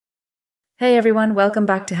Hey everyone, welcome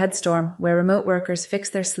back to Headstorm, where remote workers fix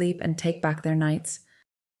their sleep and take back their nights.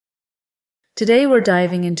 Today we're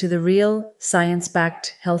diving into the real,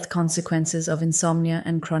 science-backed health consequences of insomnia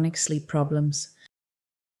and chronic sleep problems.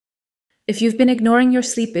 If you've been ignoring your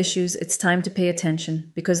sleep issues, it's time to pay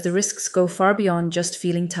attention because the risks go far beyond just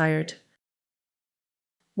feeling tired.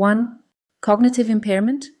 1. Cognitive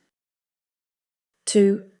impairment.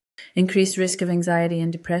 2. Increased risk of anxiety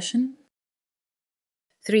and depression.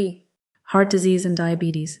 3. Heart disease and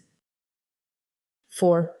diabetes.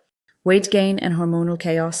 4. Weight gain and hormonal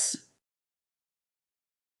chaos.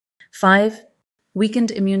 5.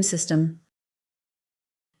 Weakened immune system.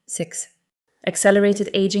 6. Accelerated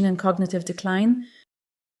aging and cognitive decline.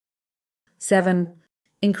 7.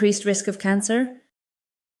 Increased risk of cancer.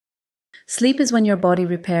 Sleep is when your body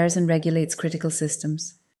repairs and regulates critical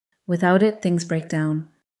systems. Without it, things break down.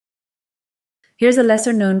 Here's a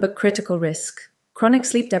lesser known but critical risk. Chronic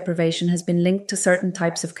sleep deprivation has been linked to certain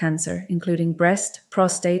types of cancer, including breast,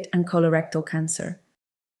 prostate, and colorectal cancer.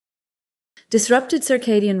 Disrupted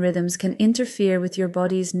circadian rhythms can interfere with your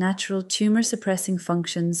body's natural tumor-suppressing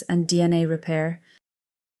functions and DNA repair.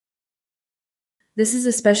 This is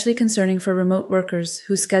especially concerning for remote workers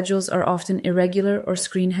whose schedules are often irregular or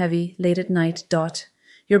screen-heavy late at night.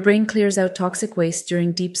 Your brain clears out toxic waste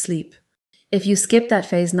during deep sleep. If you skip that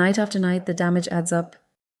phase night after night, the damage adds up.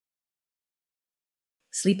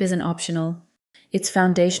 Sleep isn't optional. It's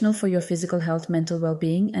foundational for your physical health, mental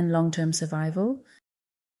well-being, and long-term survival.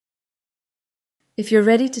 If you're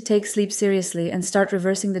ready to take sleep seriously and start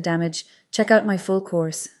reversing the damage, check out my full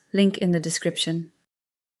course, link in the description.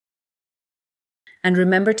 And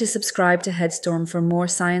remember to subscribe to Headstorm for more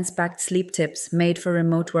science-backed sleep tips made for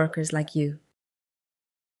remote workers like you.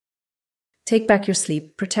 Take back your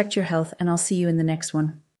sleep, protect your health, and I'll see you in the next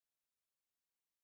one.